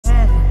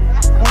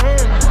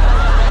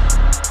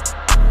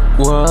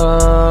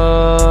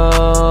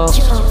Whoa.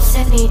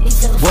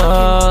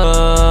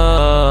 Whoa.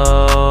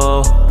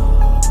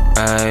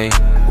 Ay.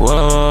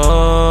 Whoa.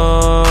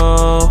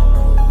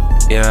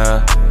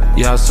 Yeah.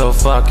 Y'all so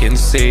fucking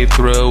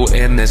see-through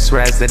in this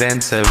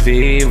residence of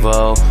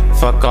evil.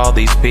 Fuck all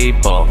these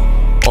people.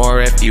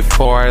 Or if you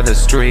for the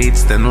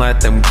streets, then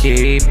let them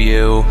keep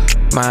you.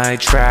 My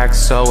track's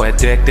so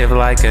addictive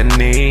like a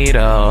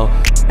needle.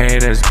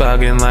 Haters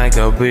bugging like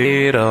a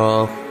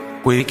beetle.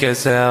 Weak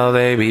as hell,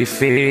 they be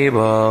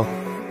feeble.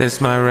 This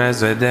my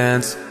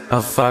residence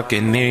of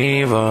fucking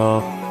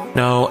evil.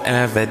 No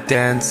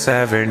evidence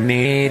ever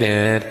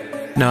needed.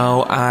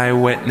 No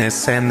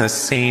eyewitness in the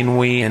scene.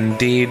 We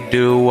indeed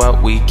do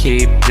what we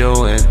keep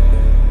doing,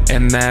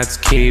 and that's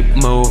keep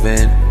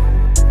moving.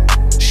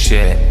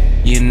 Shit,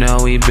 you know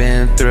we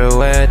been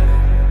through it.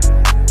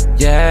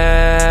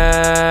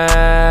 Yeah.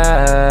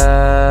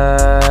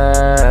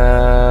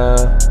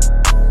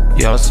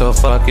 Y'all so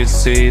fucking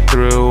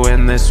see-through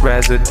in this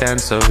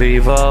residence of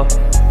evil.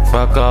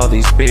 Fuck all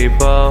these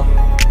people.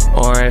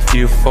 Or if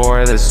you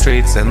for the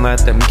streets, and let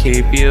them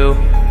keep you.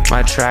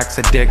 My track's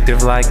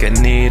addictive like a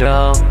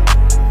needle.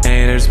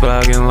 Haters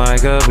bugging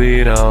like a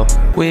beetle.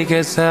 Weak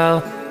as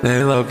hell,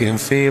 they looking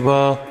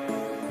feeble.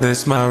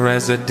 This my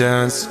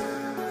residence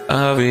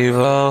of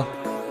evil.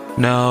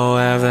 No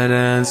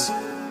evidence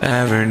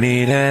ever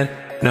needed.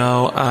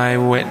 No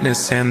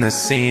eyewitness in the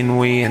scene.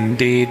 We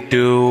indeed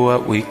do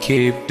what we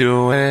keep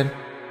doing.